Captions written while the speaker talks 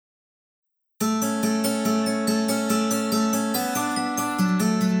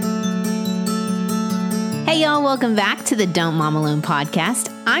Hey y'all, welcome back to the Don't Mom Alone podcast.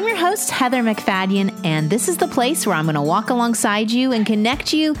 I'm your host, Heather McFadden, and this is the place where I'm going to walk alongside you and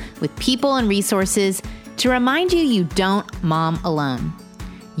connect you with people and resources to remind you don't mom alone.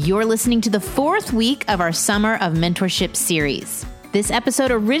 You're listening to the fourth week of our Summer of Mentorship series. This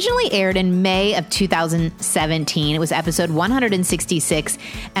episode originally aired in May of 2017. It was episode 166,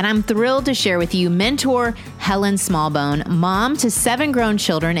 and I'm thrilled to share with you mentor Helen Smallbone, mom to 7 grown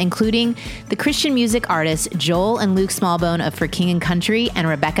children, including the Christian music artists Joel and Luke Smallbone of For King and Country and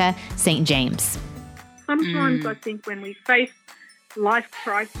Rebecca St. James. Sometimes I think when we face life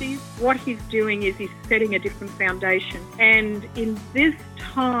crises, what he's doing is he's setting a different foundation. And in this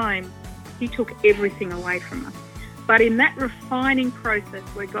time, he took everything away from us. But in that refining process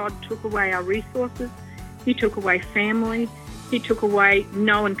where God took away our resources, he took away family, he took away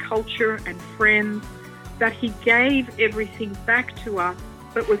known culture and friends, that he gave everything back to us,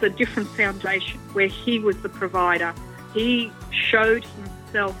 but was a different foundation where he was the provider. He showed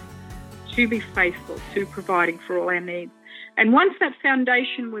himself to be faithful to providing for all our needs. And once that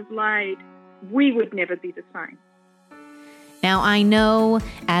foundation was laid, we would never be the same. Now, I know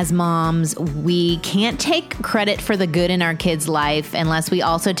as moms, we can't take credit for the good in our kids' life unless we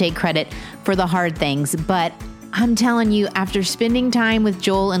also take credit for the hard things. But I'm telling you, after spending time with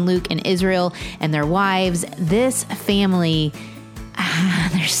Joel and Luke in Israel and their wives, this family,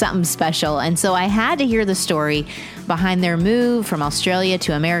 there's something special. And so I had to hear the story behind their move from Australia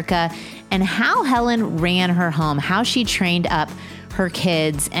to America and how Helen ran her home, how she trained up her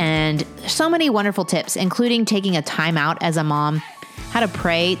kids, and so many wonderful tips, including taking a time out as a mom, how to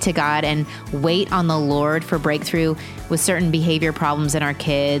pray to God and wait on the Lord for breakthrough with certain behavior problems in our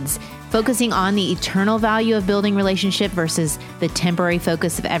kids, focusing on the eternal value of building relationship versus the temporary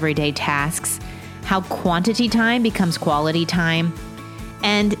focus of everyday tasks, how quantity time becomes quality time,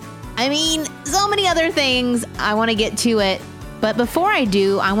 and so many other things. I want to get to it. But before I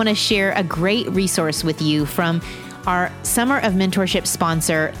do, I want to share a great resource with you from our Summer of Mentorship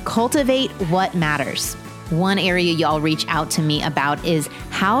sponsor, Cultivate What Matters. One area y'all reach out to me about is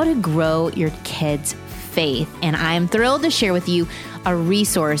how to grow your kids' faith. And I am thrilled to share with you a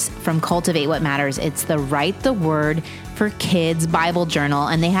resource from Cultivate What Matters. It's the Write the Word for Kids Bible Journal,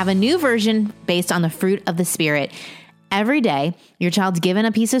 and they have a new version based on the fruit of the Spirit. Every day, your child's given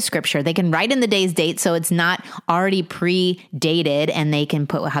a piece of scripture. They can write in the day's date so it's not already pre-dated, and they can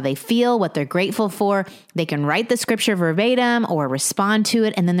put how they feel, what they're grateful for. They can write the scripture verbatim or respond to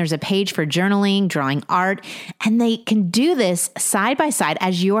it. And then there's a page for journaling, drawing art, and they can do this side by side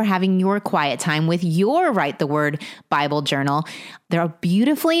as you're having your quiet time with your Write the Word Bible journal. They're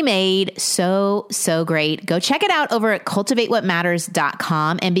beautifully made, so great. Go check it out over at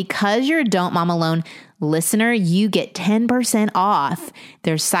cultivatewhatmatters.com. And because you're Don't Mom Alone listener, you get 10% off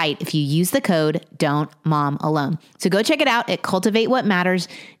their site if you use the code Don't Mom Alone. So go check it out at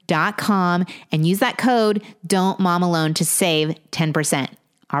cultivatewhatmatters.com and use that code Don't Mom Alone to save 10%.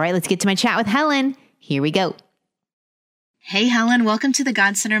 All right, let's get to my chat with Helen. Here we go. Hey, Helen, welcome to the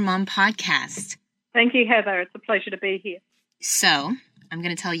God Center Mom podcast. Thank you, Heather. It's a pleasure to be here. So I'm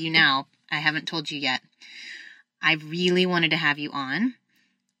going to tell you now, I haven't told you yet. I really wanted to have you on.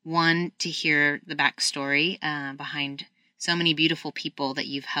 One, to hear the backstory behind so many beautiful people that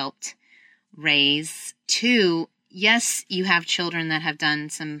you've helped raise. Two, yes, you have children that have done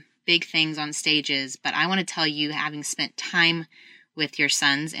some big things on stages, but I want to tell you, having spent time with your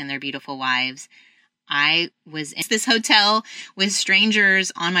sons and their beautiful wives, I was in this hotel with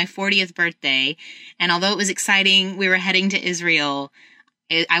strangers on my 40th birthday, and although it was exciting, we were heading to Israel,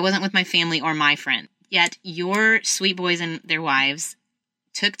 I wasn't with my family or my friend. Yet your sweet boys and their wives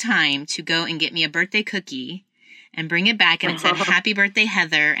took time to go and get me a birthday cookie and bring it back, and it said, "Happy birthday,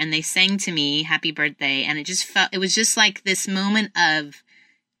 Heather." And they sang to me, "Happy birthday." And it was just like this moment of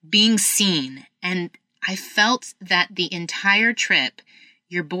being seen. And I felt that the entire trip,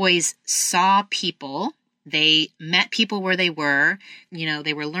 your boys saw people, they met people where they were,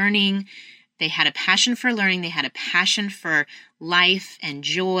 they were learning. They had a passion for learning. They had a passion for life and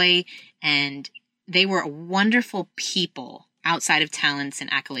joy. And they were wonderful people outside of talents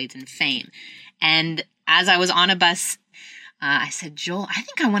and accolades and fame. And as I was on a bus, I said, "Joel, I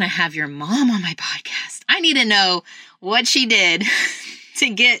think I want to have your mom on my podcast. I need to know what she did to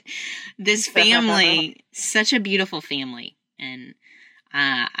get this family, such a beautiful family." And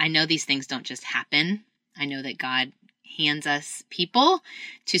I know these things don't just happen. I know that God hands us people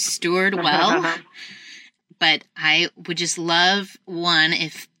to steward well. But I would just love, one,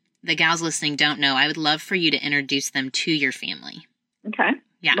 if the gals listening don't know, I would love for you to introduce them to your family. Okay.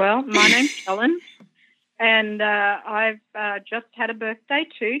 Yeah. Well, my name's Helen, And I've just had a birthday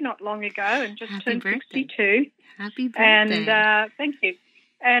too, not long ago, and just Happy turned birthday. 62. Happy birthday. And thank you.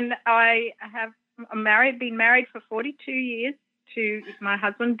 And I'm been married for 42 years to my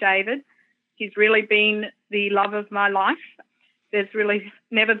husband, David. He's really been the love of my life. There's really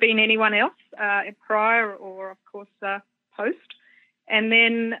never been anyone else prior or, of course, post. And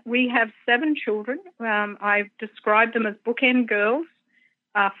then we have 7 children. I've described them as bookend girls,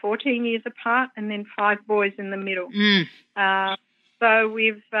 14 years apart, and then 5 boys in the middle. So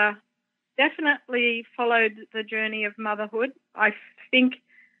we've definitely followed the journey of motherhood. I think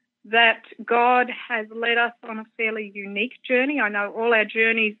that God has led us on a fairly unique journey. I know all our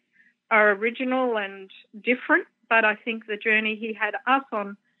journeys are original and different, but I think the journey he had us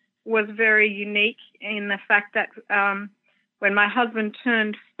on was very unique in the fact that when my husband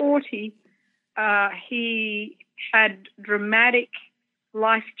turned 40, he had dramatic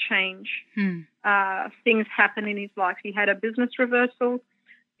life change. Things happen in his life. He had a business reversal.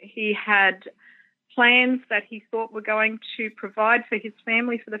 He had plans that he thought were going to provide for his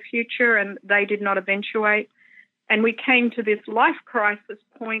family for the future, and they did not eventuate. And we came to this life crisis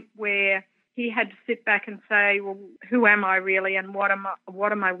point where he had to sit back and say, well, who am I really, and what am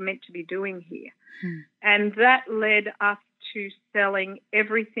I meant to be doing here? And that led us to selling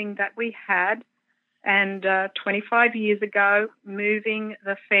everything that we had, and 25 years ago, moving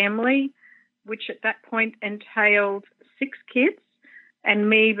the family, which at that point entailed 6 kids, and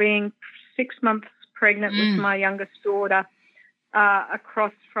me being 6 months pregnant with my youngest daughter,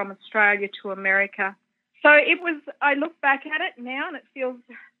 across from Australia to America. So I look back at it now and it feels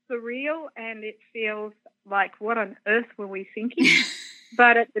surreal, and it feels like, what on earth were we thinking?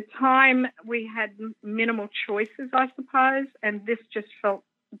 But at the time, we had minimal choices, I suppose, and this just felt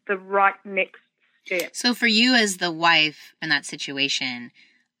the right next step. So for you as the wife in that situation,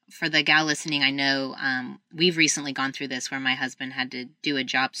 for the gal listening, I know we've recently gone through this where my husband had to do a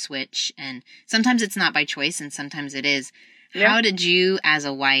job switch, and sometimes it's not by choice and sometimes it is. Yeah. How did you as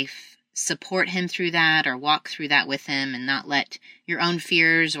a wife support him through that, or walk through that with him, and not let your own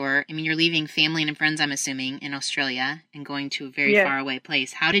fears, or, I mean, you're leaving family and friends, I'm assuming, in Australia and going to a very far away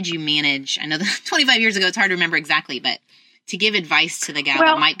place. How did you manage? I know that 25 years ago, it's hard to remember exactly, but to give advice to the gal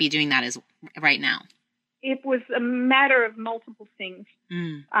that might be doing that right now. It was a matter of multiple things.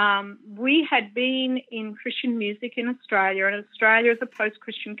 We had been in Christian music in Australia, and Australia is a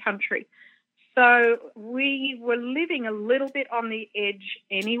post-Christian country. So we were living a little bit on the edge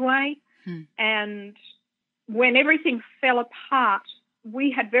anyway. And when everything fell apart,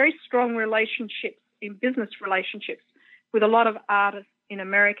 we had very strong relationships, in business relationships, with a lot of artists in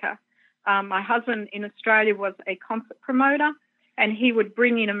America. My husband in Australia was a concert promoter, and he would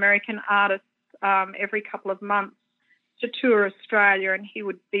bring in American artists every couple of months to tour Australia, and he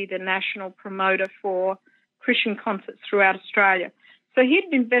would be the national promoter for Christian concerts throughout Australia. So he'd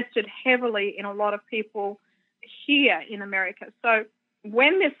invested heavily in a lot of people here in America. So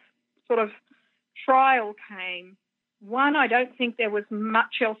when this sort of trial came, one, I don't think there was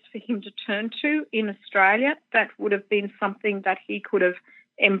much else for him to turn to in Australia that would have been something that he could have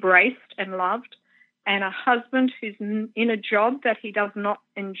embraced and loved. And a husband who's in a job that he does not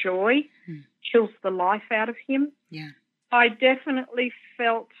enjoy kills the life out of him. Yeah, I definitely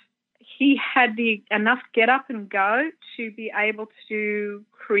felt he had enough get up and go to be able to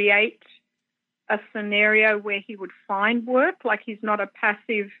create a scenario where he would find work. Like, he's not a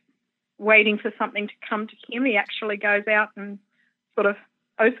passive waiting for something to come to him. He actually goes out and sort of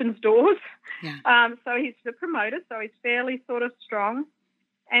opens doors. Yeah. So he's the promoter, so he's fairly sort of strong.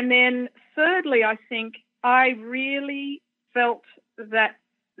 And then thirdly, I think I really felt that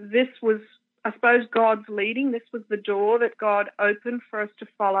this was, I suppose, God's leading. This was the door that God opened for us to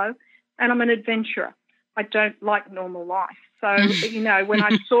follow. And I'm an adventurer. I don't like normal life. So, when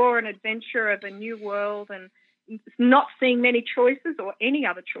I saw an adventure of a new world and not seeing many choices or any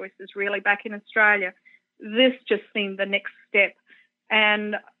other choices really back in Australia, this just seemed the next step.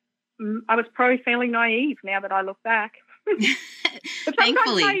 And I was probably fairly naive now that I look back. But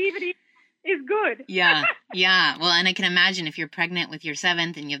Thankfully. Naivety is good. Yeah. Well, and I can imagine if you're pregnant with your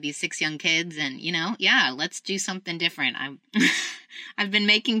 7th and you have these 6 young kids and, let's do something different. I've been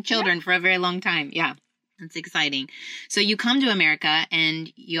making children for a very long time. Yeah. It's exciting. So you come to America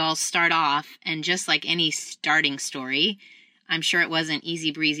and you all start off, and just like any starting story, I'm sure it wasn't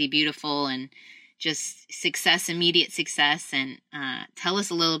easy breezy, beautiful, and just success, immediate success. And tell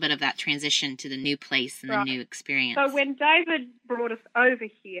us a little bit of that transition to the new place and the new experience. So when David brought us over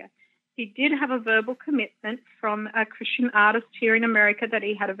here, he did have a verbal commitment from a Christian artist here in America that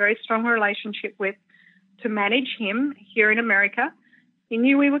he had a very strong relationship with to manage him here in America. He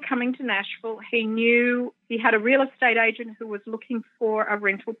knew we were coming to Nashville. He knew he had a real estate agent who was looking for a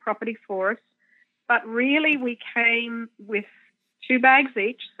rental property for us. But really, we came with 2 bags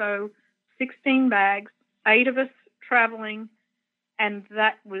each, so 16 bags, 8 of us traveling, and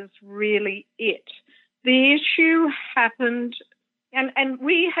that was really it. The issue happened, and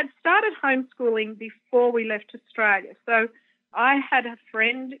we had started homeschooling before we left Australia. So I had a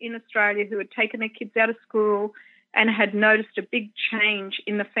friend in Australia who had taken their kids out of school and had noticed a big change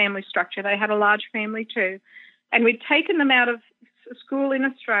in the family structure. They had a large family too. And we'd taken them out of school in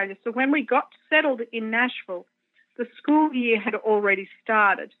Australia. So when we got settled in Nashville, the school year had already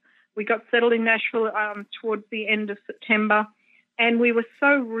started. We got settled in Nashville towards the end of September, and we were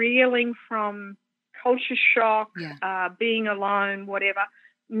so reeling from culture shock, being alone, whatever.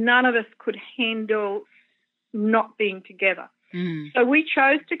 None of us could handle not being together. So we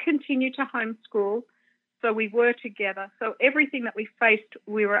chose to continue to homeschool. So we were together. So everything that we faced,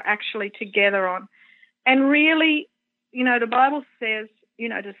 we were actually together on. And really, you know, the Bible says, you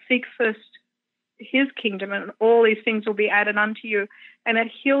know, to seek first his kingdom and all these things will be added unto you, and that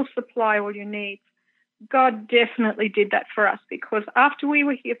he'll supply all your needs. God definitely did that for us, because after we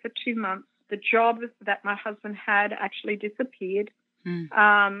were here for 2 months, the job that my husband had actually disappeared.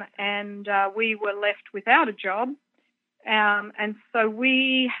 And we were left without a job. And so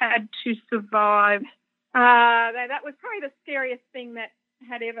we had to survive. That was probably the scariest thing that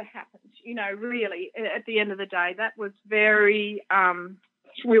had ever happened, you know, really, at the end of the day. That was very,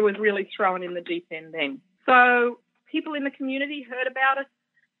 we were really thrown in the deep end then. So people in the community heard about us,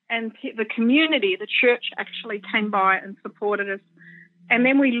 and the community, the church, actually came by and supported us. And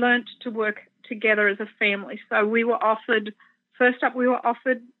then we learnt to work together as a family. So we were offered, first up, we were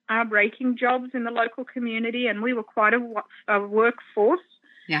offered raking jobs in the local community, and we were quite a workforce.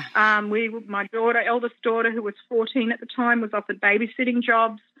 Yeah. My eldest daughter, who was 14 at the time, was offered babysitting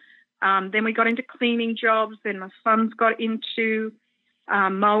jobs. Then we got into cleaning jobs. Then my sons got into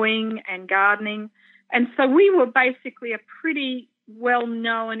mowing and gardening. And so we were basically a pretty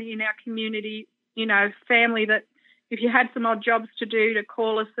well-known in our community, you know, family that if you had some odd jobs to do, to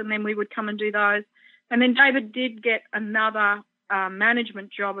call us, and then we would come and do those. And then David did get another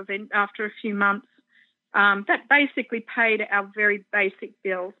management job after a few months. That basically paid our very basic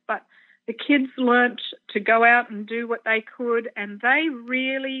bills. But the kids learnt to go out and do what they could, and they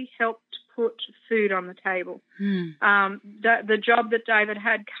really helped put food on the table. The job that David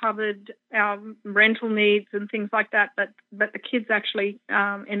had covered our rental needs and things like that, but the kids actually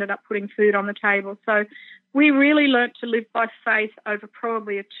ended up putting food on the table. So we really learnt to live by faith over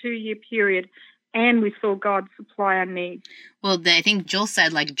probably a 2-year period, and we saw God supply our needs. Well, I think Joel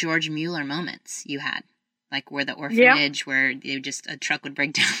said, like, George Mueller moments you had. Like where the orphanage, where a truck would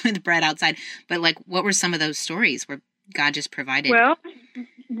break down with bread outside. But like, what were some of those stories where God just provided?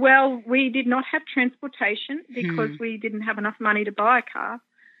 Well, we did not have transportation because we didn't have enough money to buy a car.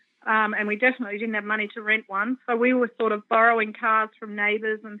 And we definitely didn't have money to rent one. So we were sort of borrowing cars from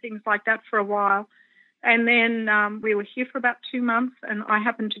neighbours and things like that for a while. And then we were here for about 2 months, and I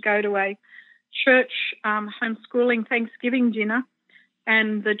happened to go to a church homeschooling Thanksgiving dinner.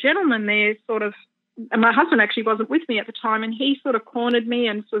 And the gentleman there and my husband actually wasn't with me at the time, and he sort of cornered me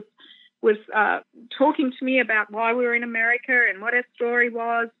and was talking to me about why we were in America and what our story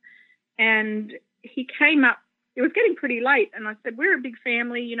was. And he came up. It was getting pretty late, and I said, we're a big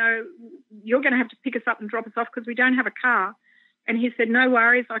family, you know, you're going to have to pick us up and drop us off because we don't have a car. And he said, no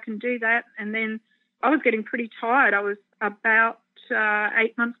worries, I can do that. And then I was getting pretty tired. I was about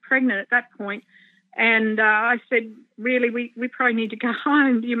 8 months pregnant at that point. And I said, really, we probably need to go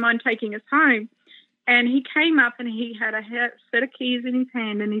home. Do you mind taking us home? And he came up and he had a set of keys in his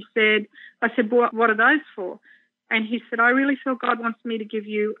hand, and I said, what are those for? And he said, I really feel God wants me to give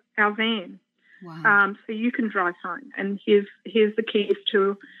you our van. Wow. So you can drive home. And here's the keys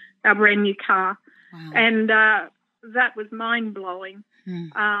to our brand new car. Wow. And that was mind-blowing.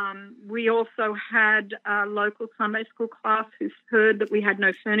 We also had a local Sunday school class who heard that we had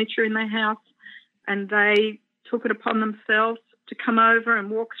no furniture in their house, and they took it upon themselves to come over and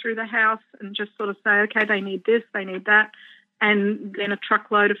walk through the house and just sort of say, okay, they need this, they need that. And then a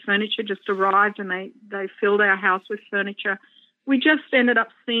truckload of furniture just arrived, and they filled our house with furniture. We just ended up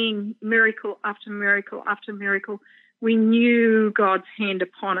seeing miracle after miracle after miracle. We knew God's hand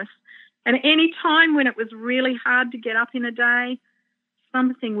upon us. And any time when it was really hard to get up in a day,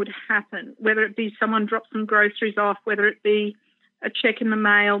 something would happen, whether it be someone dropped some groceries off, whether it be a check in the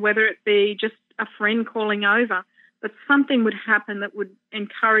mail, whether it be just a friend calling over. But something would happen that would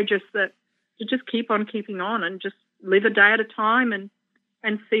encourage us to just keep on keeping on and just live a day at a time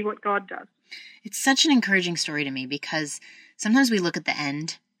and see what God does. It's such an encouraging story to me because sometimes we look at the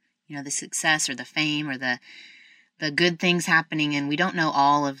end, the success or the fame or the good things happening, and we don't know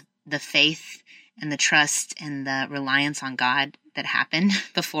all of the faith and the trust and the reliance on God that happened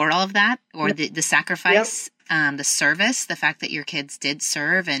before all of that, or the sacrifice, the service, the fact that your kids did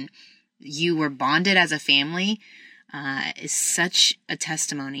serve and you were bonded as a family is such a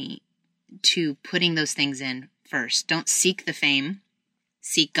testimony to putting those things in first. Don't seek the fame,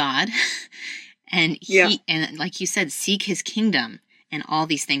 seek God. And and like you said, seek his kingdom, and all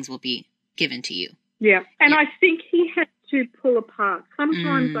these things will be given to you. Yeah. And I think he had to pull apart.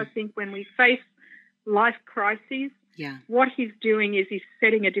 Sometimes I think when we face life crises, what he's doing is he's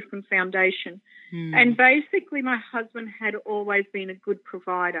setting a different foundation. And basically my husband had always been a good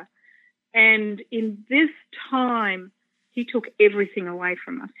provider. And in this time, he took everything away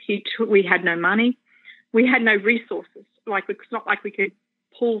from us. We had no money. We had no resources. It's not like we could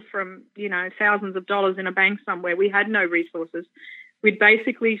pull from, thousands of dollars in a bank somewhere. We had no resources. We'd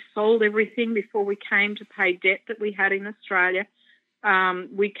basically sold everything before we came to pay debt that we had in Australia.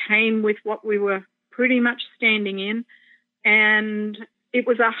 We came with what we were pretty much standing in. And it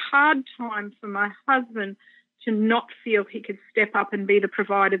was a hard time for my husband to not feel he could step up and be the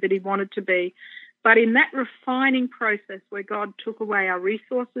provider that he wanted to be. But in that refining process where God took away our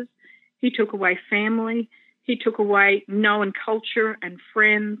resources, he took away family, he took away known culture and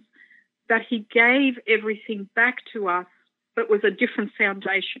friends, that he gave everything back to us, but was a different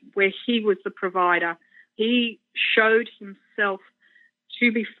foundation where he was the provider. He showed himself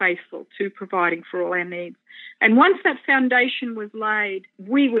to be faithful to providing for all our needs. And once that foundation was laid,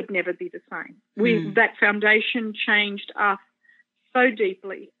 we would never be the same. That foundation changed us so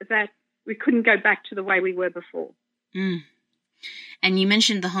deeply that we couldn't go back to the way we were before. And you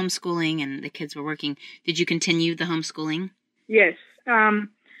mentioned the homeschooling and the kids were working. Did you continue the homeschooling? Yes.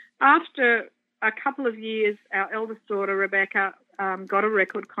 After a couple of years, our eldest daughter, Rebecca, got a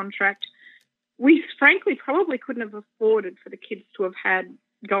record contract. We frankly probably couldn't have afforded for the kids to have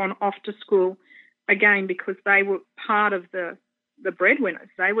gone off to school again, because they were part of the breadwinners.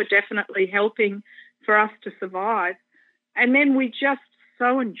 They were definitely helping for us to survive. And then we just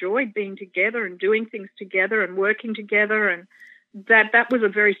so enjoyed being together and doing things together and working together, and that was a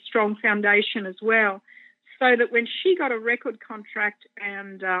very strong foundation as well. So that when she got a record contract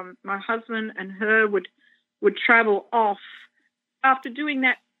and my husband and her would travel off, after doing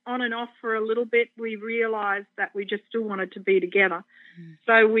that on and off for a little bit, we realized that we just still wanted to be together.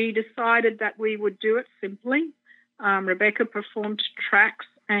 So we decided that we would do it simply. Rebecca performed tracks,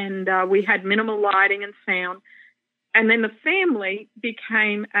 and we had minimal lighting and sound. And then the family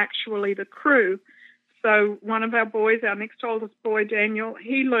became actually the crew. So one of our boys, our next oldest boy, Daniel,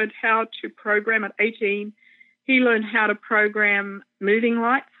 he learned how to program at 18. He learned how to program moving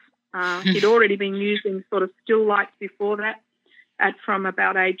lights. He'd already been using sort of still lights before that. From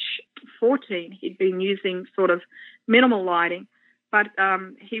about age 14, he'd been using sort of minimal lighting. But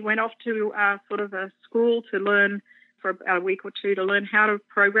he went off to sort of a school to learn for about a week or two to learn how to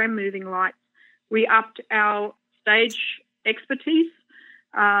program moving lights. We upped our stage expertise.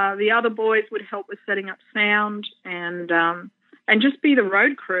 The other boys would help with setting up sound and just be the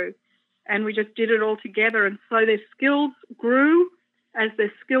road crew. And we just did it all together. And so their skills grew. As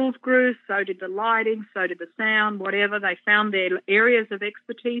their skills grew, so did the lighting, so did the sound, whatever. They found their areas of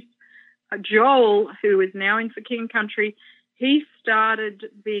expertise. Joel, who is now in for King Country, he started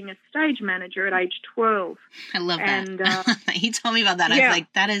being a stage manager at age 12. I love that. He told me about that. I was like,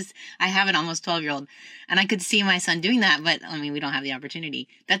 I have an almost 12-year-old, and I could see my son doing that, but I mean, we don't have the opportunity.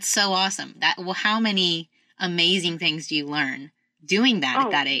 That's so awesome. How many amazing things do you learn doing that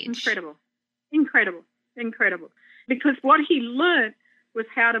at that age? Incredible. Because what he learned was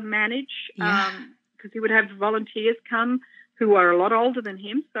how to manage, because he would have volunteers come who were a lot older than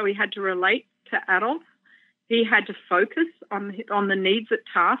him, so he had to relate to adults. He had to focus on the needs at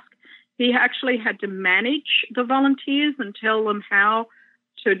task. He actually had to manage the volunteers and tell them how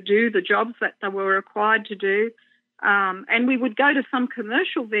to do the jobs that they were required to do. And we would go to some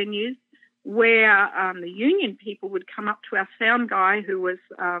commercial venues where the union people would come up to our sound guy, who was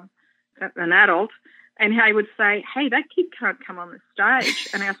an adult, and he would say, "Hey, that kid can't come on the stage."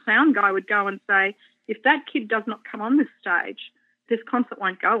 And our sound guy would go and say, "If that kid does not come on this stage, this concert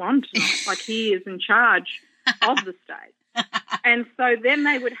won't go on tonight." Like, he is in charge of the stage. And so then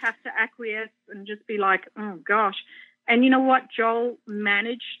they would have to acquiesce and just be like, oh, gosh. And you know what? Joel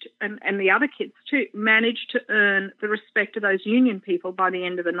managed, and the other kids too, managed to earn the respect of those union people by the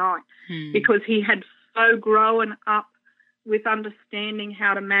end of the night, because he had so grown up with understanding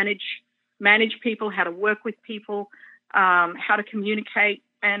how to manage people, how to work with people, how to communicate.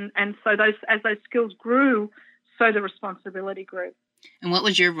 And so as those skills grew, so the responsibility grew. And what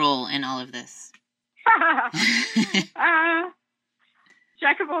was your role in all of this?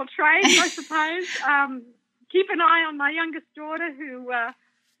 Jack of all trades, I suppose. Keep an eye on my youngest daughter, who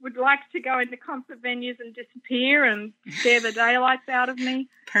would like to go into concert venues and disappear and scare the daylights out of me.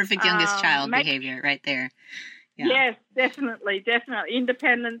 Perfect youngest child behavior right there. Yeah. Yes, definitely.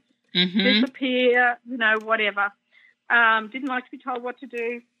 Independence, disappear, whatever. Didn't like to be told what to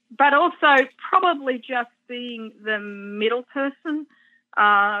do. But also probably just being the middle person,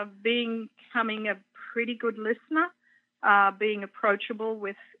 becoming a pretty good listener, being approachable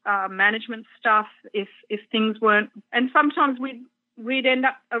with management stuff if things weren't. And sometimes we'd end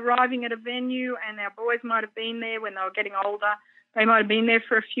up arriving at a venue and our boys might have been there when they were getting older. They might have been there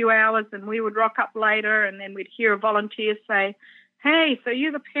for a few hours and we would rock up later, and then we'd hear a volunteer say, "Hey, so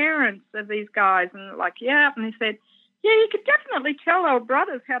you're the parents of these guys?" And like, "Yeah." And they said, "Yeah, you could definitely tell they were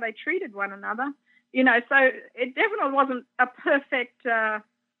brothers how they treated one another." So it definitely wasn't a perfect...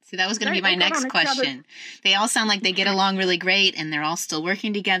 So that was going to be my next question. They all sound like they get along really great and they're all still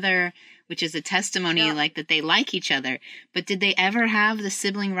working together, which is a testimony like that they like each other. But did they ever have the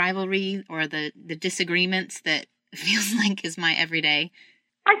sibling rivalry or the disagreements that feels like is my everyday?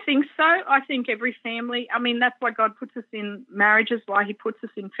 I think so. I think every family, that's why God puts us in marriages, why he puts us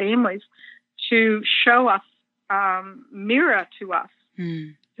in families, to show us, mirror to us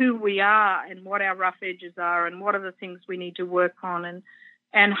who we are and what our rough edges are and what are the things we need to work on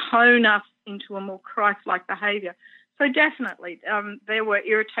and hone us into a more Christ-like behaviour. So definitely there were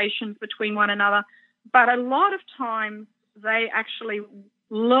irritations between one another, but a lot of times they actually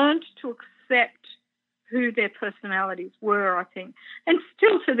learned to accept who their personalities were, I think. And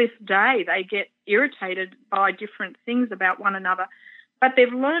still to this day they get irritated by different things about one another, but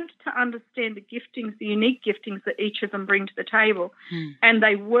they've learned to understand the giftings, the unique giftings that each of them bring to the table, and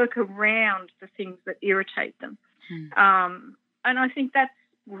they work around the things that irritate them. And I think that's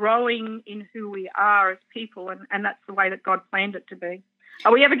growing in who we are as people, and that's the way that God planned it to be.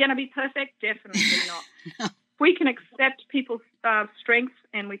 Are we ever going to be perfect? Definitely not. No. We can accept people's strengths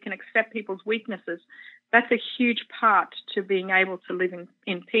and we can accept people's weaknesses. That's a huge part to being able to live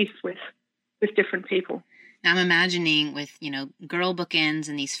in peace with different people. Now I'm imagining with, girl bookends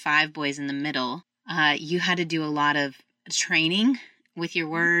and these 5 boys in the middle, you had to do a lot of training with your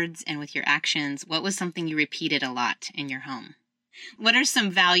words and with your actions. What was something you repeated a lot in your home? What are some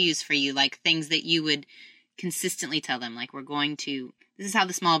values for you, like things that you would consistently tell them, like this is how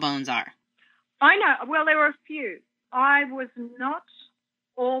the small bones are? I know. Well, there were a few. I was not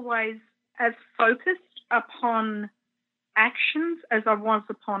always as focused upon actions as I was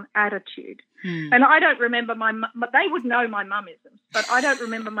upon attitude. And I don't remember they would know my mummisms, but I don't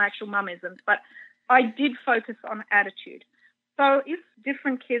remember my actual mummisms, but I did focus on attitude. So if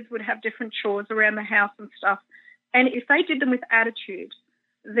different kids would have different chores around the house and stuff, and if they did them with attitude,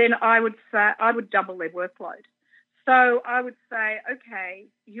 then I would double their workload. So I would say, okay,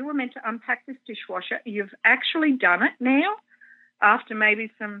 you were meant to unpack this dishwasher. You've actually done it now after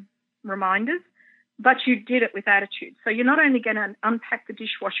maybe some reminders, but you did it with attitude. So you're not only going to unpack the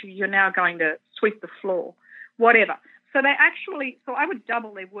dishwasher, you're now going to sweep the floor, whatever. So I would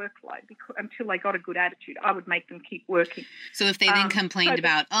double their workload until they got a good attitude. I would make them keep working. So if they then complained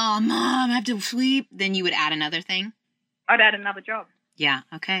about, "Oh, Mom, I have to sweep," then you would add another thing? I'd add another job. Yeah,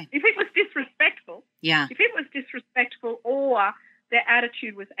 okay. If it was disrespectful. Yeah. If it was disrespectful or their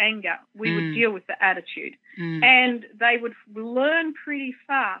attitude was anger, we would deal with the attitude. And they would learn pretty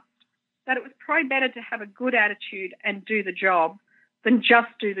fast that it was probably better to have a good attitude and do the job than just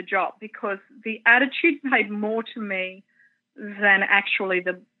do the job, because the attitude paid more to me than actually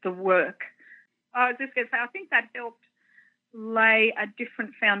the work. I was just going to say, I think that helped lay a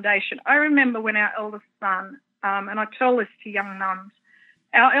different foundation. I remember when our eldest son, and I tell this to young mums,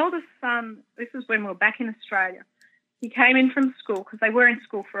 our eldest son, this is when we were back in Australia, he came in from school, because they were in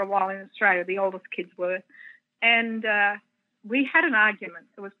school for a while in Australia, the oldest kids were, and we had an argument.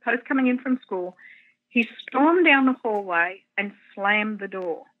 It was post coming in from school. He stormed down the hallway and slammed the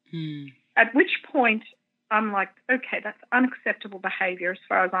door, at which point I'm like, okay, that's unacceptable behaviour as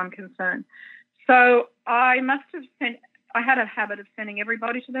far as I'm concerned. So I had a habit of sending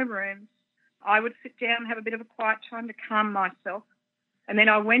everybody to their rooms. I would sit down and have a bit of a quiet time to calm myself. And then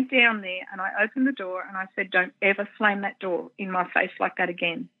I went down there and I opened the door and I said, "Don't ever slam that door in my face like that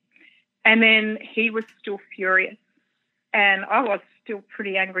again." And then he was still furious. And I was still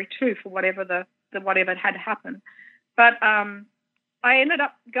pretty angry too for whatever whatever had happened. But I ended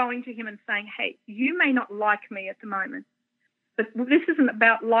up going to him and saying, "Hey, you may not like me at the moment, but this isn't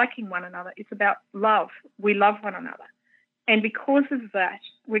about liking one another. It's about love. We love one another. And because of that,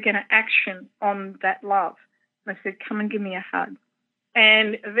 we're going to action on that love. I said, come and give me a hug.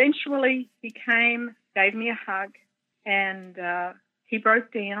 And eventually he came, gave me a hug, and he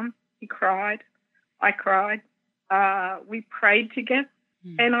broke down. He cried. I cried. We prayed together.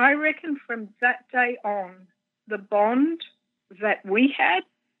 And I reckon from that day on, the bond that we had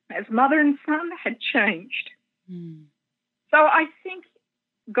as mother and son had changed. So I think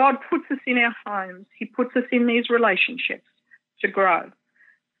God puts us in our homes. He puts us in these relationships to grow.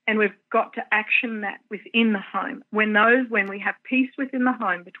 And we've got to action that within the home. When we have peace within the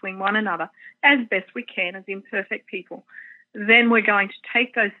home between one another, as best we can as imperfect people, then we're going to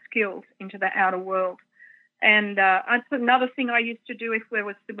take those skills into the outer world. And that's another thing I used to do if there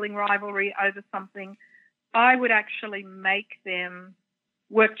was sibling rivalry over something. I would actually make them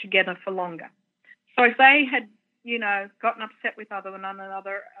work together for longer. So if they had, gotten upset with one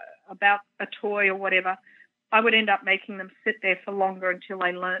another about a toy or whatever, I would end up making them sit there for longer until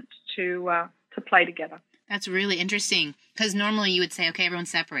they learnt to play together. That's really interesting, because normally you would say, okay, everyone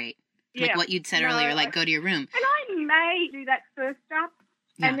separate. Like what you'd said earlier, like go to your room. And I may do that first up,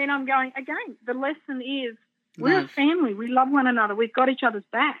 and then I'm going, again, the lesson is we're a family. We love one another. We've got each other's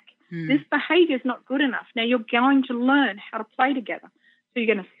back. This behaviour is not good enough. Now you're going to learn how to play together. So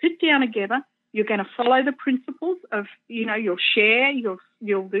you're going to sit down together. You're going to follow the principles of, you'll share, you'll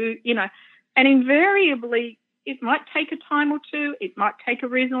do, and invariably it might take a time or two. It might take a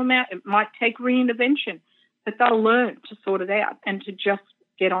reasonable amount. It might take reintervention, but they'll learn to sort it out and to just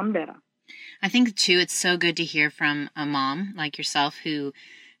get on better. I think, too, it's so good to hear from a mom like yourself who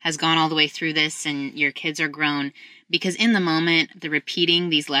has gone all the way through this and your kids are grown, because in the moment, the repeating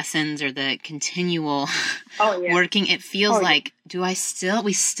these lessons or the continual working, it feels like, we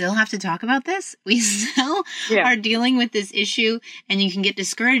still have to talk about this? We still are dealing with this issue, and you can get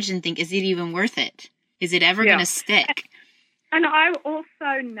discouraged and think, is it even worth it? Is it ever going to stick? And I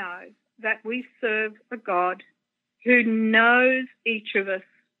also know that we serve a God who knows each of us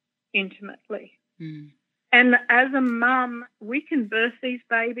intimately. And as a mum, we can birth these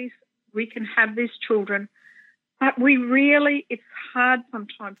babies, we can have these children, but it's hard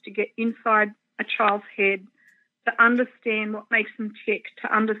sometimes to get inside a child's head, to understand what makes them tick,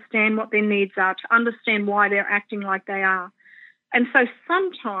 to understand what their needs are, to understand why they're acting like they are. And so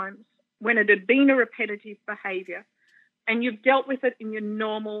sometimes when it had been a repetitive behaviour and you've dealt with it in your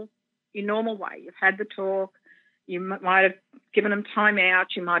normal way, you've had the talk, you might have given them time out,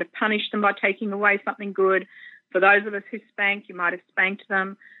 you might have punished them by taking away something good. For those of us who spank, you might have spanked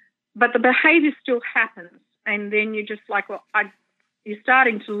them. But the behaviour still happens. And then you're just like, you're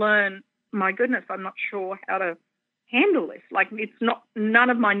starting to learn, my goodness, I'm not sure how to handle this. Like, none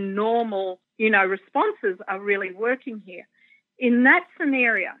of my normal, responses are really working here. In that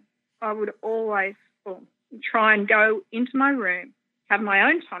scenario, I would always try and go into my room, have my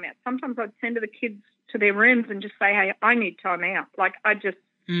own time out. Sometimes I'd send the kids to their rooms and just say, hey, I need time out. Like,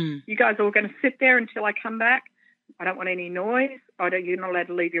 you guys are all going to sit there until I come back. I don't want any noise. You're not allowed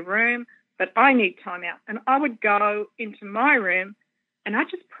to leave your room, but I need time out. And I would go into my room and I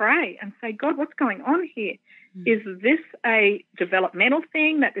just pray and say, God, what's going on here? Is this a developmental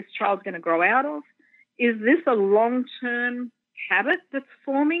thing that this child's going to grow out of? Is this a long-term habit that's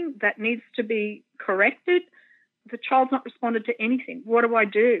forming that needs to be corrected? The child's not responded to anything. What do I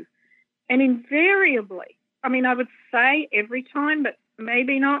do? And invariably, I would say every time, but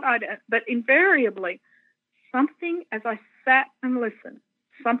maybe not, but invariably, something, as I sat and listened,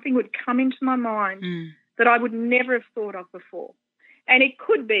 something would come into my mind that I would never have thought of before. And it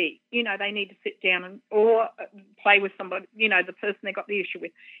could be, they need to sit down or play with somebody, the person they got the issue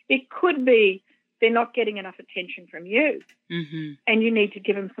with. It could be they're not getting enough attention from you and you need to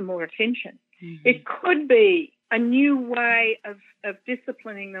give them some more attention. It could be a new way of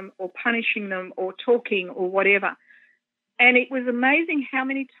disciplining them or punishing them or talking or whatever. And it was amazing how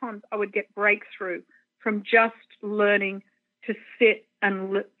many times I would get breakthrough from just learning to sit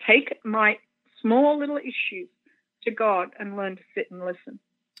and take my small little issues to God and learn to sit and listen.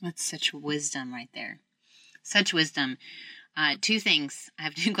 That's such wisdom right there. Such wisdom. Two things. I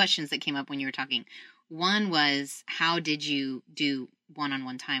have two questions that came up when you were talking. One was, how did you do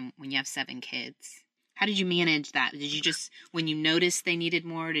one-on-one time when you have 7 kids? How did you manage that? Did you just, when you noticed they needed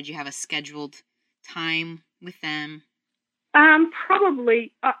more, did you have a scheduled time with them?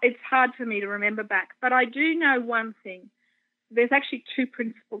 Probably. It's hard for me to remember back, but I do know one thing. There's actually 2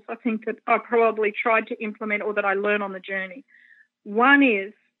 principles I think that I probably tried to implement or that I learned on the journey. One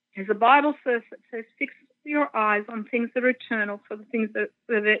is, as the Bible says, it says, fix your eyes on things that are eternal, for the things that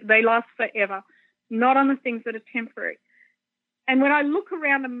they last forever, not on the things that are temporary. And when I look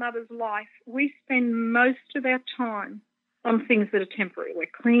around a mother's life, we spend most of our time on things that are temporary. We're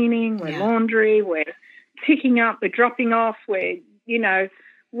cleaning, we're laundry, we're picking up, we're dropping off, we're,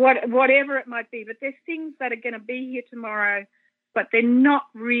 whatever it might be. But there's things that are going to be here tomorrow, but they're not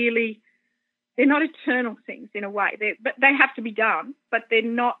eternal things in a way. But they have to be done, but they're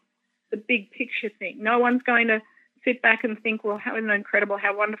not the big picture thing. No one's going to sit back and think, well, how incredible,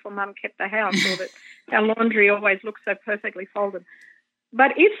 how wonderful Mum kept the house, or that our laundry always looks so perfectly folded.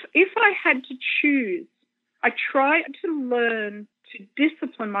 But if I had to choose, I try to learn to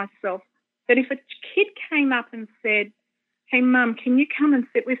discipline myself that if a kid came up and said, hey, Mum, can you come and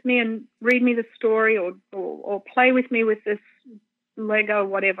sit with me and read me the story or play with me with this Lego or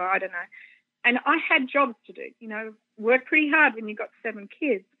whatever, I don't know. And I had jobs to do, work pretty hard when you've got 7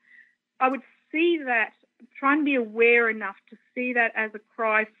 kids. I would see that, try and be aware enough to see that as a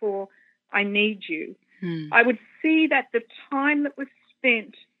cry for, I need you. I would see that the time that was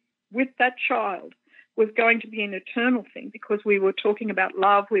spent with that child was going to be an eternal thing, because we were talking about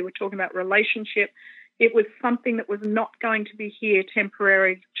love, we were talking about relationship. It was something that was not going to be here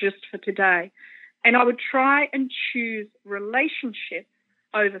temporary just for today. And I would try and choose relationship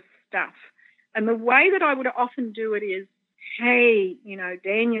over stuff. And the way that I would often do it is, hey,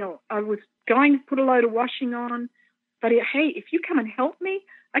 Daniel, I was going to put a load of washing on, but hey, if you come and help me,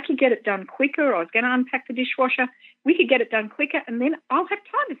 I could get it done quicker. I was going to unpack the dishwasher. We could get it done quicker, and then I'll have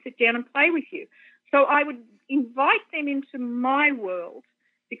time to sit down and play with you. So I would invite them into my world,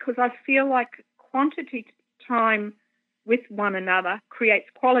 because I feel like quantity time with one another creates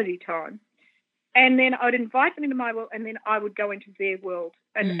quality time. And then I'd invite them into my world, and then I would go into their world.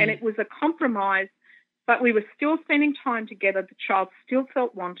 And it was a compromise, but we were still spending time together. The child still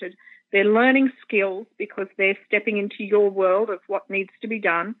felt wanted. They're learning skills because they're stepping into your world of what needs to be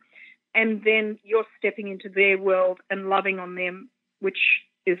done. And then you're stepping into their world and loving on them, which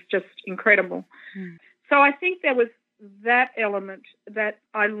is just incredible. So I think there was that element that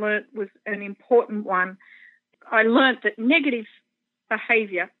I learnt was an important one. I learnt that negative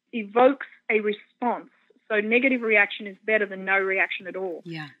behaviour evokes a response. So negative reaction is better than no reaction at all.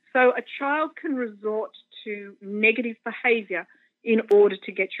 Yeah. So a child can resort to negative behaviour in order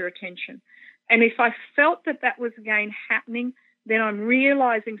to get your attention. And if I felt that that was again happening, then I'm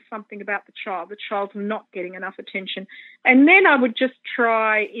realising something about the child. The child's not getting enough attention. And then I would just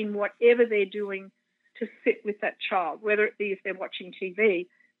try in whatever they're doing to sit with that child, whether it be if they're watching TV,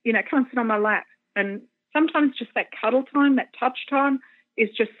 come and sit on my lap. And sometimes just that cuddle time, that touch time is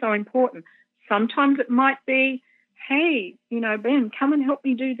just so important. Sometimes it might be, hey, Ben, come and help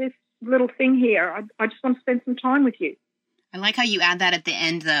me do this little thing here. I just want to spend some time with you. I like how you add that at the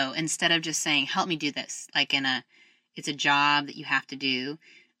end, though, instead of just saying, help me do this, like it's a job that you have to do,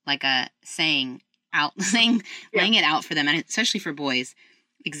 like laying it out for them, and especially for boys,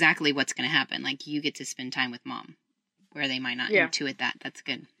 exactly what's going to happen. Like, you get to spend time with Mom where they might not intuit that. That's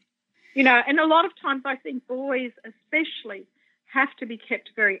good. And a lot of times I think boys especially have to be kept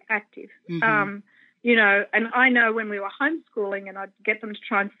very active. And I know when we were homeschooling and I'd get them to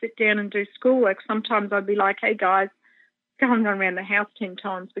try and sit down and do schoolwork, sometimes I'd be like, hey, guys, go and run around the house 10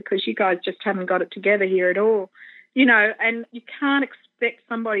 times because you guys just haven't got it together here at all. And you can't expect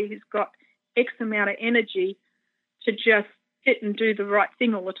somebody who's got X amount of energy to just sit and do the right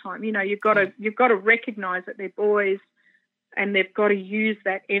thing all the time. You've got to recognise that they're boys and they've got to use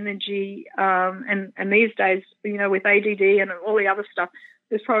that energy. And these days, with ADD and all the other stuff,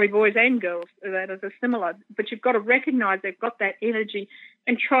 there's probably boys and girls that are similar. But you've got to recognise they've got that energy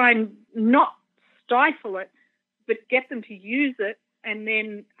and try and not stifle it, but get them to use it, and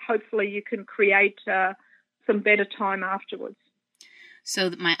then hopefully you can create some better time afterwards.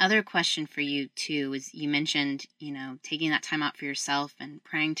 So my other question for you, too, is you mentioned, taking that time out for yourself and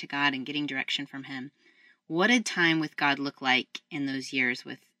praying to God and getting direction from Him. What did time with God look like in those years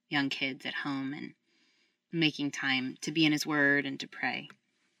with young kids at home and making time to be in His Word and to pray?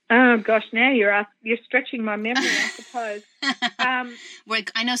 Oh, gosh, now you're stretching my memory, I suppose.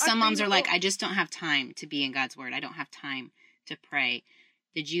 I know some moms are like, I just don't have time to be in God's Word. I don't have time to pray.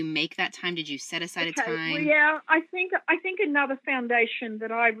 Did you make that time? Did you set aside a time? Well, yeah, I think another foundation that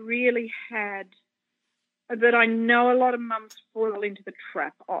I really had, that I know a lot of mums fall into the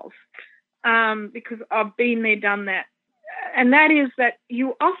trap of, because I've been there, done that, and that is that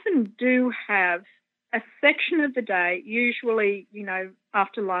you often do have a section of the day, usually,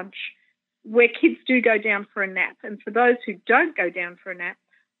 after lunch, where kids do go down for a nap. And for those who don't go down for a nap,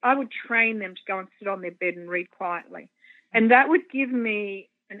 I would train them to go and sit on their bed and read quietly. And that would give me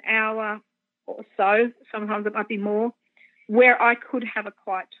an hour or so, sometimes it might be more, where I could have a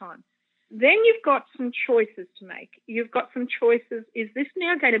quiet time. Then you've got some choices to make. You've got some choices. Is this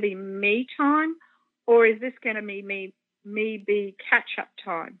now going to be me time, or is this going to be me be catch-up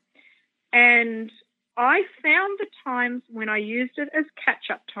time? And I found the times when I used it as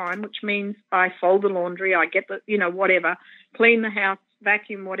catch-up time, which means I fold the laundry, I get the, whatever, clean the house,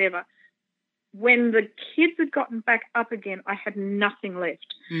 vacuum, whatever. When the kids had gotten back up again, I had nothing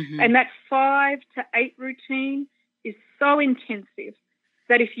left. Mm-hmm. And that 5 to 8 routine is so intensive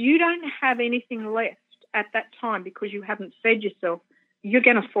that if you don't have anything left at that time because you haven't fed yourself, you're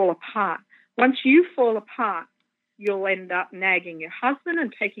going to fall apart. Once you fall apart, you'll end up nagging your husband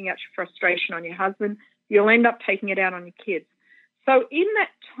and taking out your frustration on your husband. You'll end up taking it out on your kids. So in that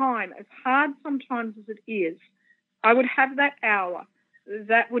time, as hard sometimes as it is, I would have that hour.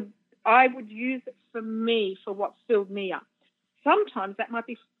 I would use it for me, for what filled me up. Sometimes that might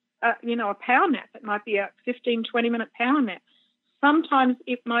be, a power nap. It might be a 15, 20-minute power nap. Sometimes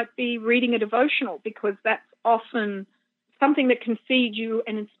it might be reading a devotional, because that's often something that can feed you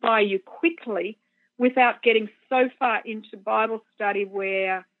and inspire you quickly without getting so far into Bible study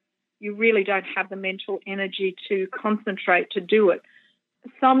where you really don't have the mental energy to concentrate to do it.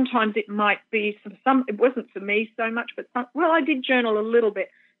 Sometimes it might be it wasn't for me so much, but I did journal a little bit,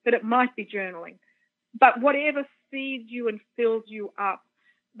 but it might be journaling. But whatever feeds you and fills you up.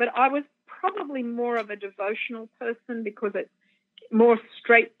 But I was probably more of a devotional person because it's more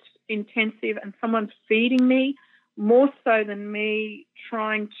straight, intensive, and someone's feeding me more so than me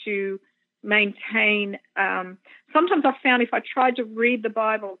trying to maintain. Sometimes I found if I tried to read the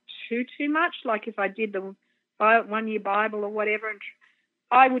Bible too much, like if I did the 1-year Bible or whatever, and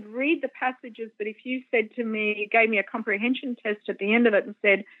I would read the passages, but if you said to me, gave me a comprehension test at the end of it and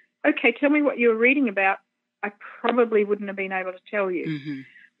said, okay, tell me what you were reading about, I probably wouldn't have been able to tell you. Mm-hmm.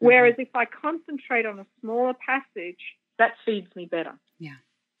 Whereas if I concentrate on a smaller passage, that feeds me better. Yeah,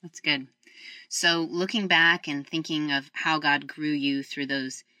 that's good. So looking back and thinking of how God grew you through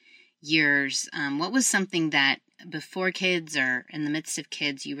those years, what was something that before kids or in the midst of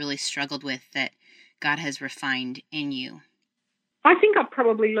kids you really struggled with that God has refined in you? I think I've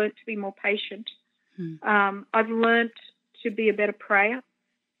probably learned to be more patient. I've learned to be a better prayer.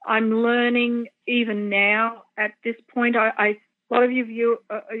 I'm learning even now at this point. A lot of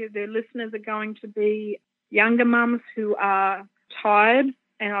the listeners are going to be younger mums who are tired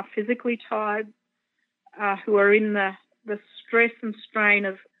and are physically tired, who are in the stress and strain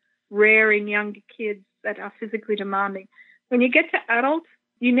of rearing younger kids that are physically demanding. When you get to adults,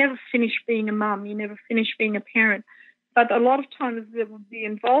 you never finish being a mum. You never finish being a parent. But a lot of times the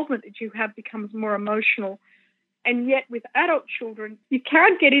involvement that you have becomes more emotional. And yet with adult children, you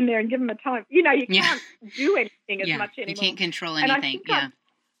can't get in there and give them the time. You can't do anything as much anymore. You can't control anything.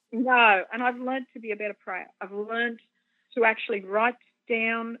 No, and I've learned to be a better prayer. I've learned to actually write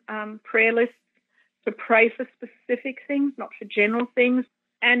down prayer lists, to pray for specific things, not for general things,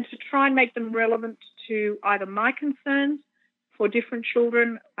 and to try and make them relevant to either my concerns for different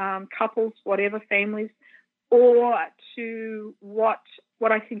children, couples, whatever, families, or to what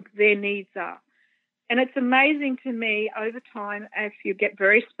I think their needs are. And it's amazing to me over time, if you get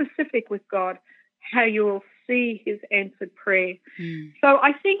very specific with God, how you will see his answered prayer. So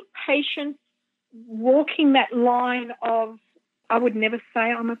I think patience, walking that line of, I would never say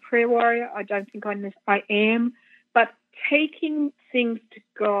I'm a prayer warrior. I don't think I am. But taking things to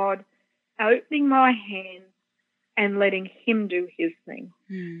God, opening my hands and letting him do his thing.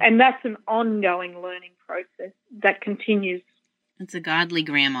 And that's an ongoing learning process that continues. It's a godly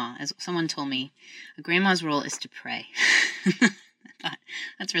grandma. As someone told me, a grandma's role is to pray.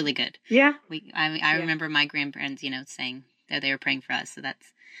 That's really good. Yeah. I remember my grandparents, saying that they were praying for us. So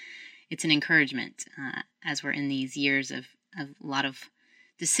it's an encouragement as we're in these years of a lot of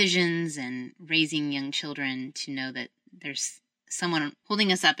decisions and raising young children, to know that there's someone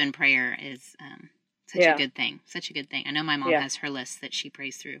holding us up in prayer is such a good thing. Such a good thing. I know my mom has her list that she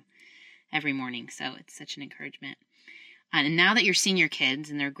prays through every morning. So it's such an encouragement. And now that you're seeing your kids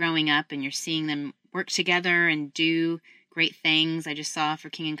and they're growing up and you're seeing them work together and do great things. I just saw For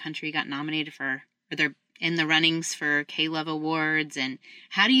King and Country got nominated or they're in the runnings for K-Love Awards. And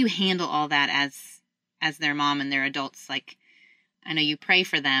how do you handle all that as their mom and their adults? Like, I know you pray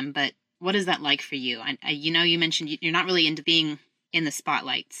for them, but what is that like for you? You mentioned you're not really into being in the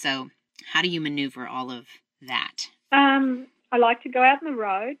spotlight. So how do you maneuver all of that? I like to go out on the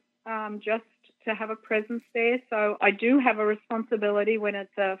road, just to have a presence there. So I do have a responsibility when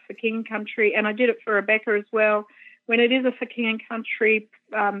it's For King and Country, and I did it for Rebecca as well. When it is a For King and Country,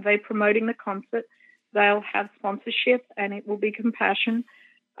 they're promoting the concert. They'll have sponsorship, and it will be Compassion.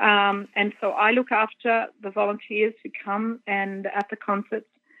 And so I look after the volunteers who come and at the concerts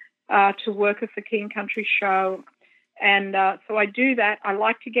to work a For King and Country show. And so I do that. I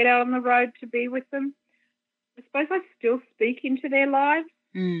like to get out on the road to be with them. I suppose I still speak into their lives.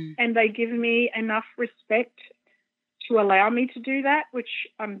 and they give me enough respect to allow me to do that, which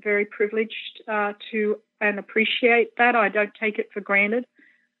I'm very privileged to and appreciate that. I don't take it for granted.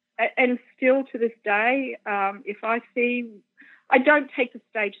 And still to this day, if I see, I don't take the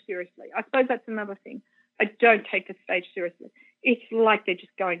stage seriously. I suppose that's another thing. I don't take the stage seriously. It's like they're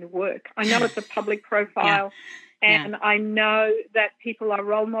just going to work. I know it's a public profile, and I know that people are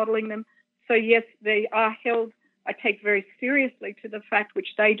role modeling them. So, yes, they are held, I take very seriously to the fact,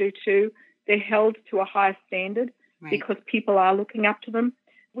 which they do too, they're held to a higher standard because people are looking up to them.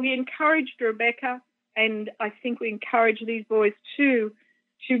 We encouraged Rebecca, and I think we encourage these boys too,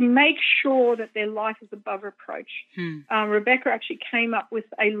 to make sure that their life is above reproach. Rebecca actually came up with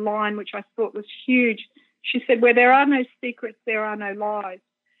a line which I thought was huge. She said, where there are no secrets, there are no lies.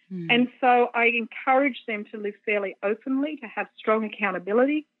 And so I encourage them to live fairly openly, to have strong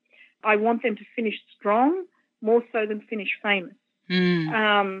accountability. I want them to finish strong, more so than finish famous.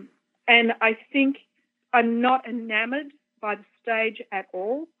 And I think I'm not enamored by the stage at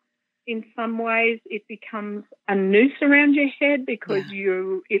all. In some ways, it becomes a noose around your head because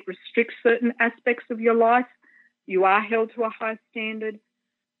it restricts certain aspects of your life. You are held to a high standard.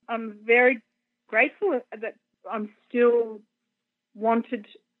 I'm very grateful that I'm still wanted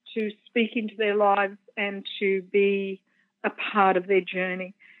to speak into their lives and to be a part of their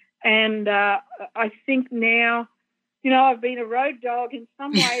journey. And I think now, I've been a road dog in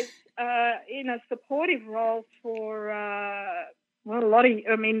some ways in a supportive role for,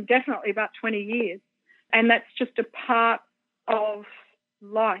 definitely about 20 years. And that's just a part of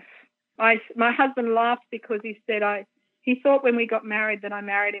life. My husband laughed because he said he thought when we got married that I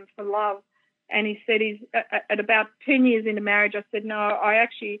married him for love. And he said he's at about 10 years into marriage. I said, no, I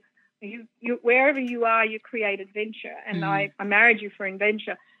actually, you wherever you are, you create adventure. And I married you for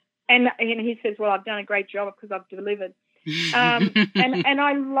adventure. And he says, well, I've done a great job because I've delivered. And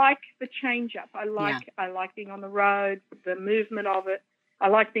I like the change up. I like being on the road, the movement of it. I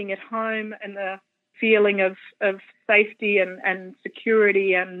like being at home and the feeling of safety and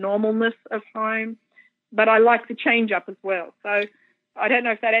security and normalness of home. But I like the change up as well. So I don't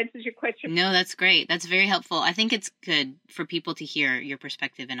know if that answers your question. No, that's great. That's very helpful. I think it's good for people to hear your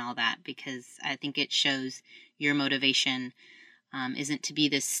perspective and all that, because I think it shows your motivation isn't to be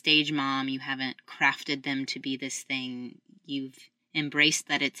this stage mom. You haven't crafted them to be this thing. You've embraced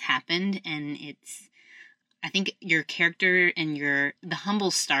that it's happened, and I think your character and the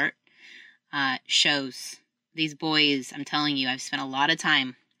humble start shows. These boys, I'm telling you, I've spent a lot of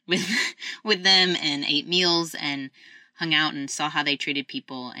time with them and ate meals and hung out and saw how they treated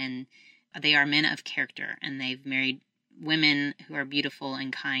people, and they are men of character, and they've married women who are beautiful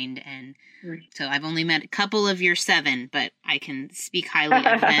and kind. And so I've only met a couple of your 7, but I can speak highly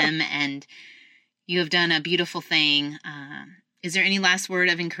of them, and you have done a beautiful thing. Is there any last word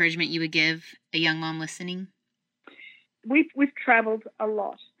of encouragement you would give a young mom listening? We've traveled a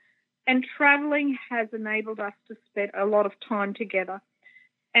lot, and traveling has enabled us to spend a lot of time together.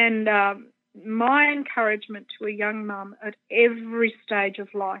 And my encouragement to a young mum at every stage of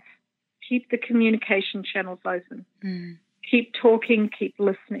life, keep the communication channels open. Keep talking, keep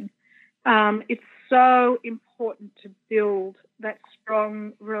listening. It's so important to build that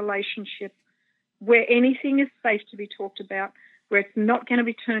strong relationship where anything is safe to be talked about, where it's not going to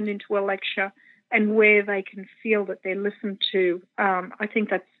be turned into a lecture, and where they can feel that they're listened to. I think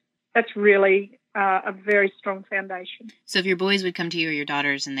that's really a very strong foundation. So if your boys would come to you or your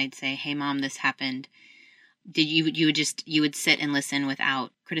daughters and they'd say, "Hey, Mom, this happened," you would sit and listen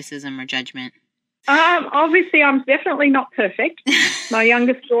without criticism or judgment? Obviously, I'm definitely not perfect. My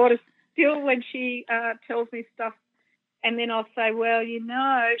youngest daughter still, when she tells me stuff, and then I'll say, "Well,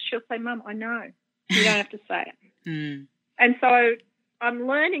 she'll say, "Mum, I know. You don't have to say it." And so I'm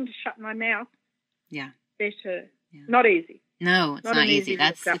learning to shut my mouth. Better. Not easy. No, it's not easy.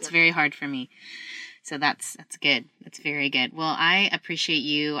 It's very hard for me. So that's good. That's very good. Well, I appreciate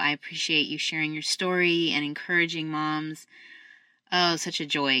you. I appreciate you sharing your story and encouraging moms. Oh, such a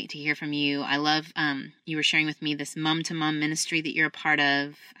joy to hear from you. I love you were sharing with me this mom-to-mom ministry that you're a part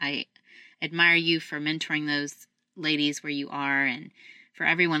of. I admire you for mentoring those ladies where you are, and for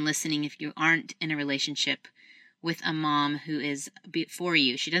everyone listening, if you aren't in a relationship with a mom who is for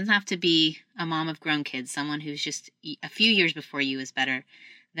you. She doesn't have to be a mom of grown kids. Someone who's just a few years before you is better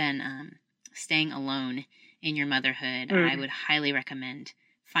than staying alone in your motherhood. I would highly recommend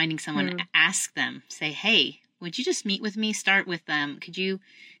finding someone, ask them, say, "Hey, would you just meet with me? Start with them. Could you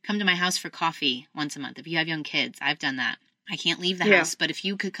come to my house for coffee once a month?" If you have young kids, I've done that. I can't leave the house, but if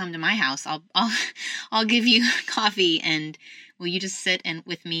you could come to my house, I'll give you coffee, and will you just sit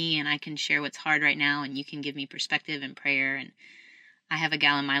with me, and I can share what's hard right now, and you can give me perspective and prayer. And I have a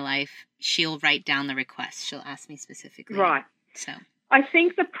gal in my life, she'll write down the request. She'll ask me specifically. Right. So I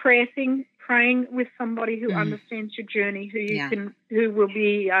think the prayer thing, praying with somebody who understands your journey, who will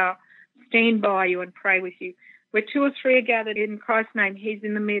be stand by you and pray with you. Where 2 or 3 are gathered in Christ's name, He's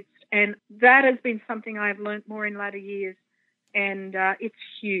in the midst. And that has been something I've learned more in latter years. And it's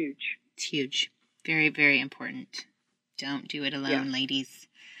huge. It's huge. Very, very important. Don't do it alone, ladies.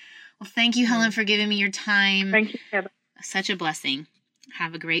 Well, thank you, Helen, for giving me your time. Thank you, Heather. Such a blessing.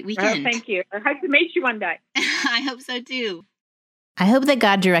 Have a great weekend. Thank you. I hope to meet you one day. I hope so, too. I hope that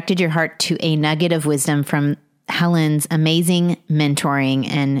God directed your heart to a nugget of wisdom from Helen's amazing mentoring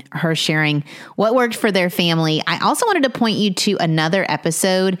and her sharing what worked for their family. I also wanted to point you to another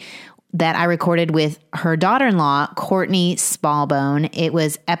episode that I recorded with her daughter-in-law, Courtney Spallbone. It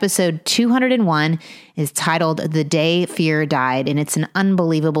was episode 201, is titled The Day Fear Died. And it's an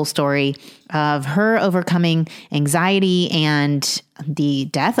unbelievable story of her overcoming anxiety and the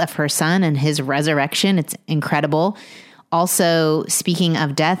death of her son and his resurrection. It's incredible. Also, speaking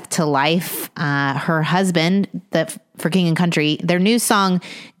of death to life, her husband, for King and Country, their new song,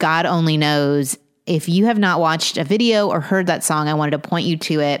 God Only Knows. If you have not watched a video or heard that song, I wanted to point you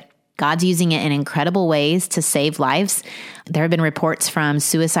to it. God's using it in incredible ways to save lives. There have been reports from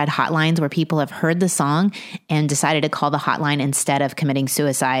suicide hotlines where people have heard the song and decided to call the hotline instead of committing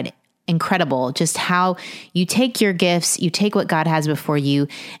suicide. Incredible. Just how you take your gifts, you take what God has before you,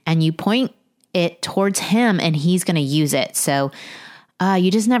 and you point it towards Him, and He's going to use it. So you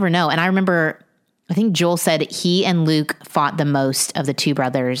just never know. And I remember, I think Joel said he and Luke fought the most of the 2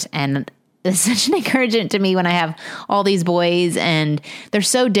 brothers. And it's such an encouragement to me when I have all these boys, and they're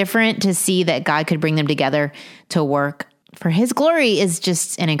so different. To see that God could bring them together to work for His glory is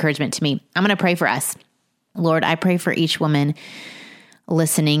just an encouragement to me. I'm going to pray for us. Lord, I pray for each woman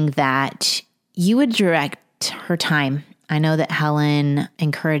listening that you would direct her time. I know that Helen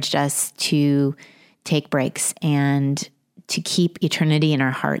encouraged us to take breaks and to keep eternity in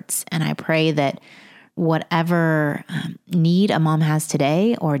our hearts. And I pray that whatever need a mom has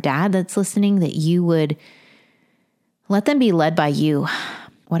today, or dad that's listening, that you would let them be led by you.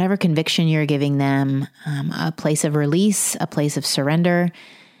 Whatever conviction you're giving them, a place of release, a place of surrender,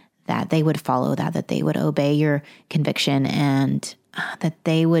 that they would follow that they would obey your conviction, and that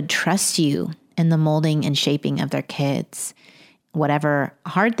they would trust you in the molding and shaping of their kids. Whatever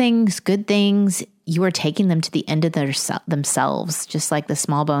hard things, good things, you are taking them to the end of themselves, just like the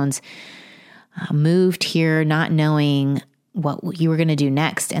Spallbones moved here not knowing what you were going to do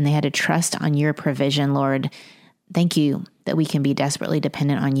next, and they had to trust on your provision, Lord. Thank you that we can be desperately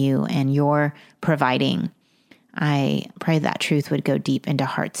dependent on you and your providing. I pray that truth would go deep into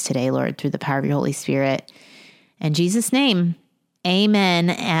hearts today, Lord, through the power of your Holy Spirit. In Jesus' name,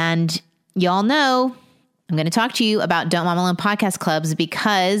 amen. And y'all know I'm going to talk to you about Don't Mom Alone podcast clubs,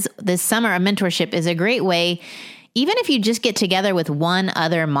 because this summer a mentorship is a great way. Even if you just get together with one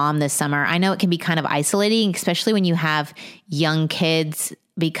other mom this summer, I know it can be kind of isolating, especially when you have young kids,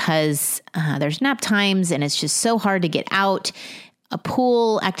 because there's nap times and it's just so hard to get out. A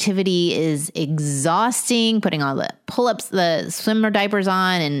pool activity is exhausting, putting all the pull-ups, the swimmer diapers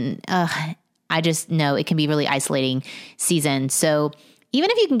on, and I just know it can be really isolating season. So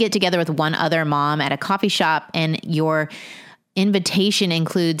even if you can get together with one other mom at a coffee shop and your invitation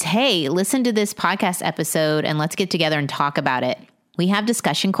includes, hey, listen to this podcast episode and let's get together and talk about it. We have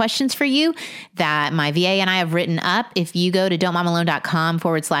discussion questions for you that my VA and I have written up. If you go to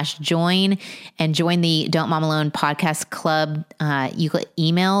don'tmomalone.com/join and join the Don't Mom Alone podcast club, you get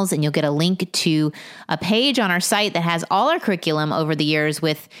emails and you'll get a link to a page on our site that has all our curriculum over the years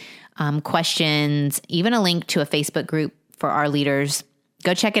with questions, even a link to a Facebook group for our leaders.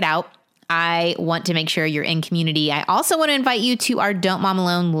 Go check it out. I want to make sure you're in community. I also want to invite you to our Don't Mom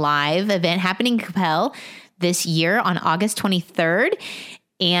Alone live event happening in Capel this year on August 23rd.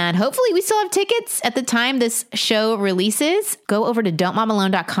 And hopefully we still have tickets at the time this show releases. Go over to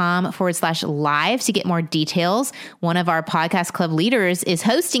don'tmomalone.com/live to get more details. One of our podcast club leaders is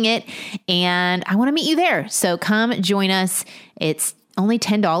hosting it, and I want to meet you there. So come join us. It's only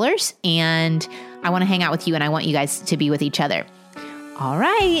 $10, and I want to hang out with you, and I want you guys to be with each other. All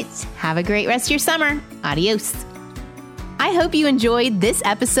right. Have a great rest of your summer. Adios. I hope you enjoyed this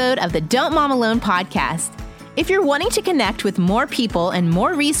episode of the Don't Mom Alone podcast. If you're wanting to connect with more people and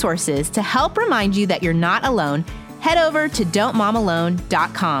more resources to help remind you that you're not alone, head over to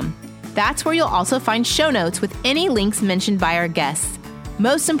don'tmomalone.com. That's where you'll also find show notes with any links mentioned by our guests.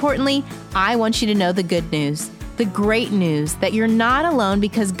 Most importantly, I want you to know the good news, the great news that you're not alone,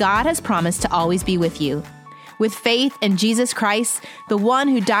 because God has promised to always be with you. With faith in Jesus Christ, the one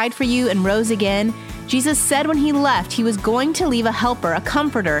who died for you and rose again, Jesus said when he left, he was going to leave a helper, a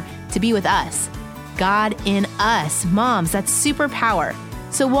comforter, to be with us. God in us. Moms, that's superpower.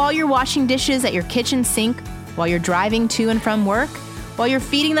 So while you're washing dishes at your kitchen sink, while you're driving to and from work, while you're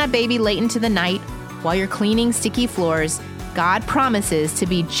feeding that baby late into the night, while you're cleaning sticky floors, God promises to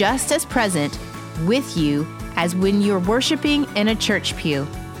be just as present with you as when you're worshiping in a church pew.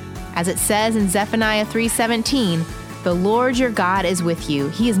 As it says in Zephaniah 3:17, the Lord your God is with you.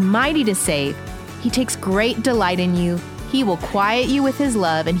 He is mighty to save. He takes great delight in you. He will quiet you with his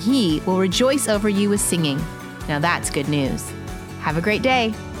love, and he will rejoice over you with singing. Now that's good news. Have a great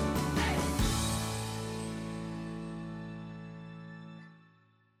day.